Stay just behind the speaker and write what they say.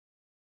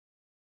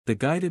The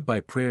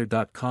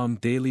guidedbyprayer.com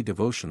daily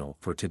devotional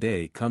for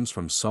today comes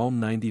from Psalm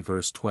 90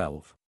 verse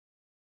 12.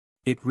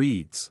 It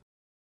reads,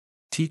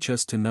 "Teach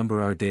us to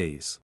number our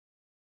days,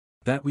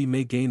 that we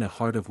may gain a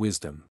heart of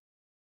wisdom."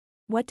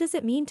 What does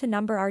it mean to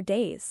number our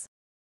days?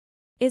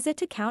 Is it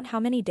to count how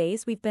many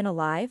days we've been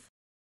alive?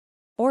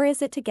 Or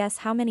is it to guess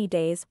how many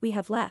days we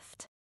have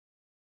left?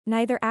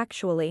 Neither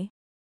actually.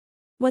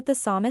 What the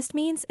psalmist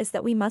means is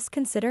that we must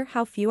consider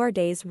how few our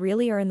days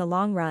really are in the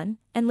long run,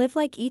 and live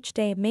like each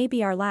day may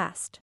be our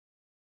last.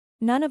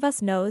 None of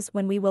us knows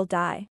when we will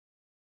die.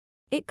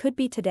 It could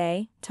be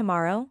today,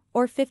 tomorrow,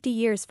 or 50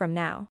 years from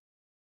now.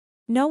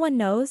 No one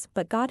knows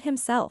but God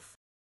Himself.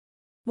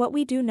 What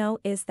we do know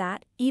is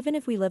that, even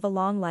if we live a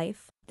long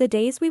life, the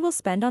days we will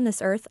spend on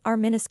this earth are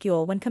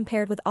minuscule when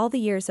compared with all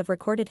the years of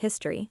recorded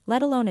history,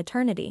 let alone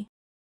eternity.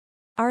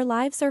 Our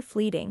lives are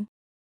fleeting.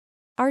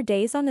 Our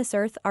days on this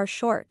earth are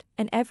short,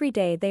 and every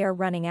day they are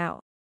running out.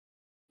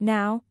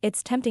 Now,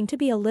 it's tempting to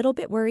be a little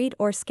bit worried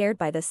or scared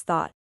by this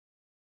thought.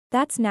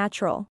 That's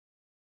natural.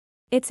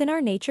 It's in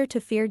our nature to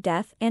fear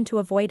death and to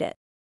avoid it.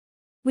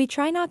 We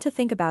try not to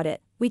think about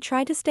it, we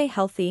try to stay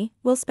healthy,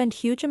 we'll spend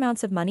huge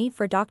amounts of money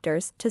for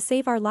doctors to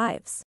save our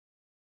lives.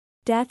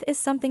 Death is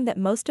something that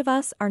most of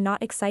us are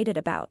not excited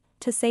about,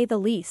 to say the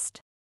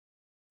least.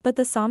 But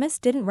the psalmist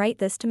didn't write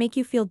this to make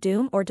you feel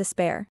doom or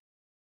despair.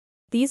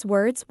 These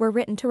words were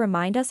written to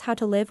remind us how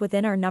to live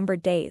within our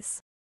numbered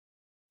days.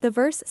 The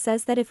verse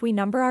says that if we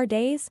number our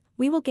days,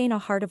 we will gain a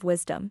heart of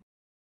wisdom.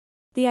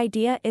 The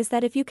idea is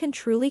that if you can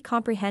truly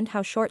comprehend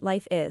how short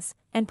life is,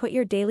 and put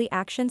your daily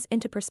actions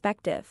into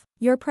perspective,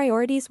 your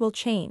priorities will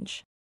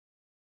change.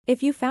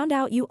 If you found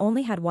out you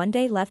only had one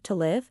day left to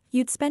live,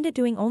 you'd spend it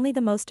doing only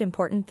the most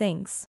important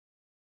things.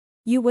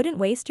 You wouldn't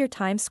waste your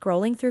time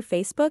scrolling through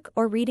Facebook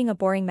or reading a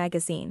boring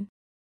magazine.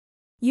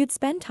 You'd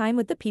spend time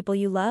with the people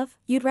you love,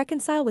 you'd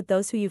reconcile with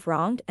those who you've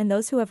wronged and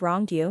those who have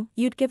wronged you,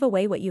 you'd give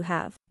away what you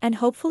have, and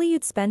hopefully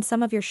you'd spend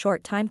some of your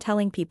short time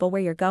telling people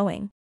where you're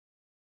going.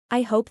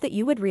 I hope that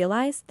you would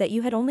realize that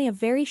you had only a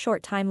very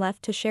short time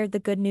left to share the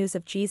good news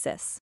of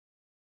Jesus.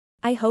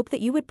 I hope that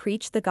you would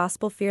preach the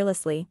gospel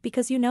fearlessly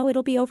because you know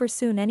it'll be over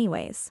soon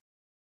anyways.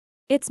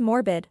 It's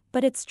morbid,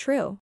 but it's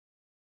true.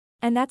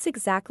 And that's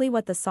exactly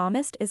what the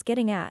psalmist is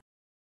getting at.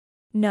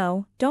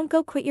 No, don't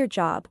go quit your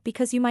job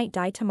because you might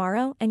die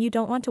tomorrow and you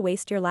don't want to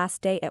waste your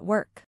last day at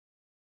work.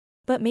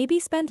 But maybe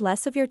spend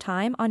less of your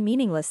time on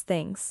meaningless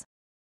things.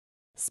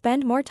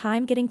 Spend more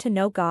time getting to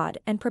know God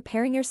and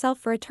preparing yourself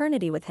for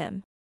eternity with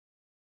Him.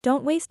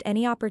 Don't waste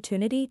any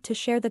opportunity to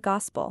share the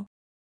gospel.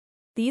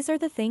 These are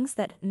the things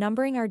that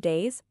numbering our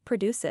days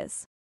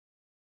produces.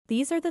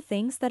 These are the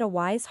things that a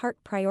wise heart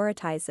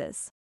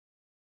prioritizes.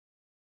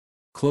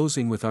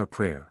 Closing with our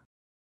prayer.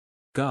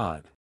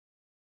 God,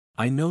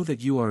 I know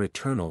that you are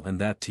eternal and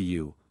that to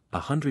you,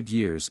 100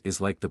 years is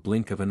like the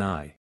blink of an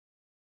eye.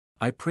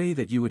 I pray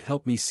that you would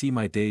help me see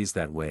my days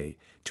that way,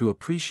 to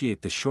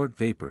appreciate the short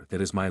vapor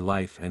that is my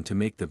life and to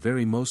make the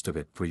very most of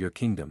it for your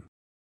kingdom.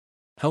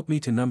 Help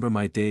me to number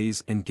my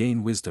days and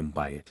gain wisdom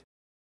by it.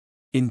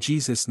 In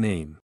Jesus'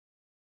 name.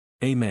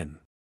 Amen.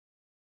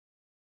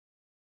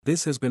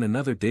 This has been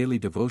another daily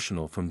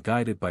devotional from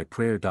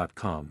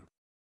guidedbyprayer.com.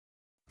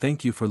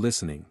 Thank you for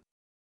listening.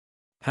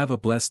 Have a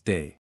blessed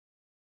day.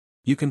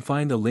 You can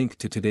find a link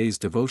to today's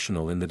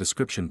devotional in the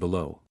description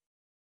below.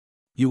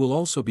 You will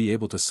also be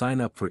able to sign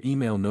up for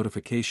email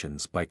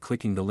notifications by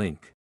clicking the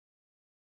link.